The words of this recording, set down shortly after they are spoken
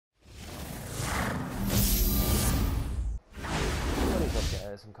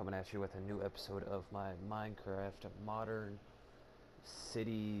guys, I'm coming at you with a new episode of my Minecraft Modern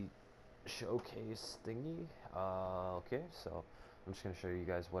City Showcase thingy. Okay, so I'm just going to show you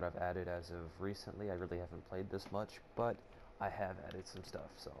guys what I've added as of recently. I really haven't played this much, but I have added some stuff,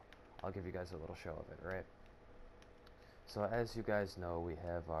 so I'll give you guys a little show of it, right? So as you guys know, we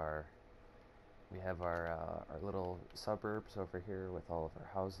have our little suburbs over here with all of our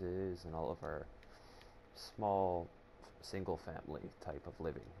houses and all of our small single family type of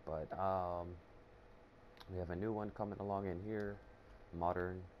living, but we have a new one coming along in here,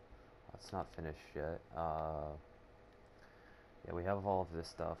 modern. It's not finished yet. Yeah, we have all of this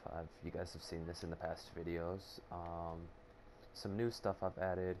stuff. You guys have seen this in the past videos. Some new stuff I've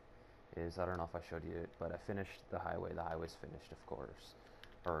added is, I don't know if I showed you it, but I finished the highway. The highway's finished, of course,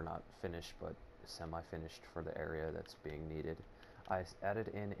 or not finished, but semi-finished for the area that's being needed. I added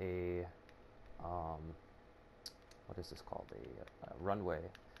in a what is this called, a runway,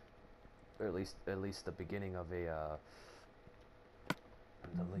 or at least the beginning of a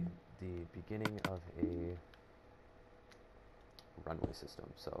the beginning of a runway system.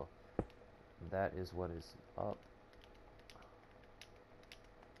 So that is what is up.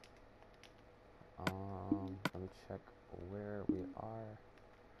 Let me check where we are.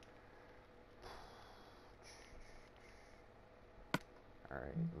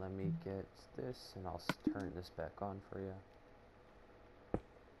 Alright, let me get this and I'll turn this back on for you.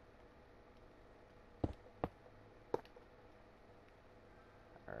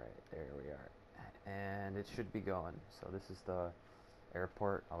 Alright, there we are. And it should be going. So this is the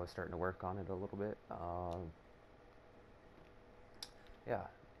airport. I was starting to work on it a little bit. Yeah,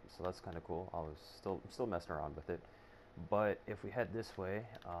 so that's kind of cool. I'm still messing around with it. But if we head this way,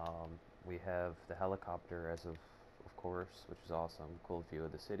 we have the helicopter as of course, which is awesome. Cool view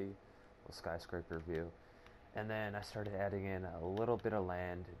of the city, little skyscraper view. And then I started adding in a little bit of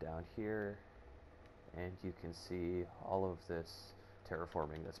land down here, and you can see all of this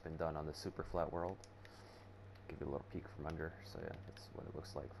terraforming that's been done on the super flat world. Give you a little peek from under. So yeah, that's what it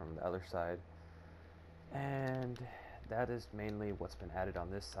looks like from the other side. And that is mainly what's been added on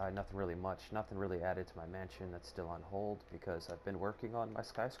this side. Nothing really much. Nothing really added to my mansion. That's still on hold because I've been working on my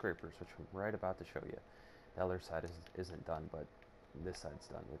skyscrapers, which I'm right about to show you. The other side isn't done, but this side's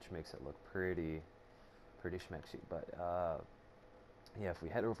done, which makes it look pretty schmexy. But yeah, if we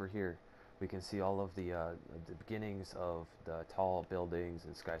head over here, we can see all of the beginnings of the tall buildings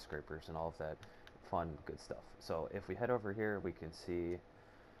and skyscrapers and all of that fun, good stuff. So if we head over here, we can see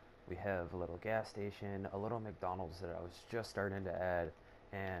we have a little gas station, a little McDonald's that I was just starting to add,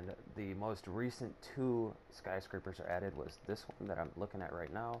 and the most recent two skyscrapers are added was this one that I'm looking at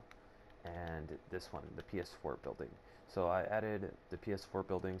right now, and this one, the PS4 building. So I added the PS4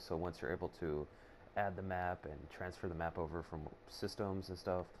 building, so once you're able to add the map and transfer the map over from systems and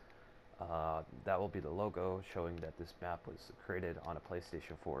stuff, that will be the logo showing that this map was created on a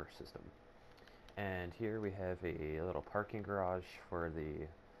PlayStation 4 system. And here we have a little parking garage for the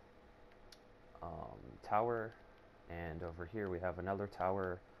tower, and over here we have another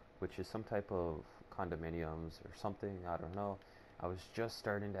tower, which is some type of condominiums or something, I don't know. I was just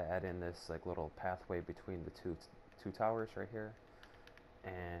starting to add in this like little pathway between the two towers right here.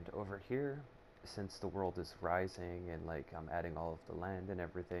 And over here, since the world is rising and like I'm adding all of the land and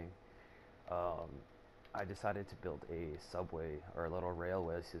everything, I decided to build a subway or a little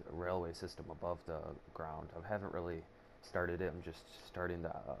railway system above the ground. I haven't really started it. I'm just starting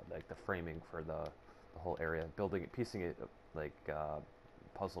the like the framing for the whole area, building it, piecing it like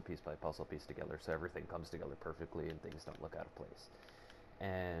puzzle piece by puzzle piece together, so everything comes together perfectly and things don't look out of place.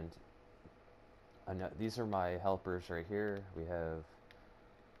 And these are my helpers right here. We have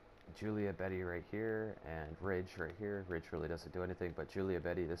Julia Betty right here and Ridge right here. Ridge really doesn't do anything, but Julia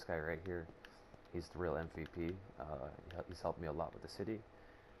Betty, this guy right here, he's the real MVP. He's helped me a lot with the city.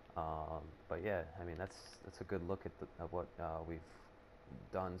 But yeah, I mean that's a good look at what we've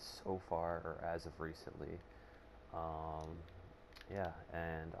done so far, or as of recently. Yeah,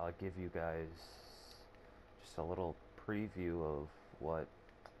 and I'll give you guys just a little preview of what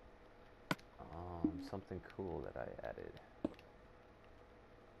something cool that I added.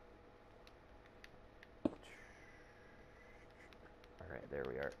 Alright, there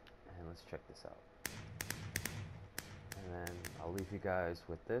we are. And let's check this out. And then I'll leave you guys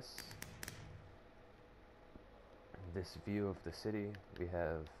with this view of the city. We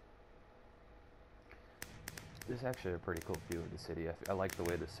have this is actually a pretty cool view of the city. I like the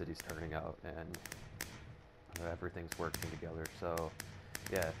way the city's turning out and everything's working together. So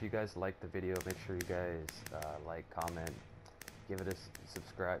yeah, if you guys like the video, make sure you guys like, comment, give it a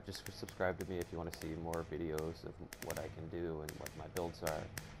subscribe. Just subscribe to me if you want to see more videos of what I can do and what my builds are.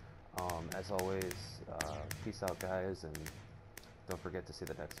 As always, peace out, guys, and don't forget to see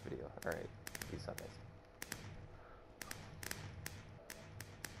the next video. All right, peace out, guys.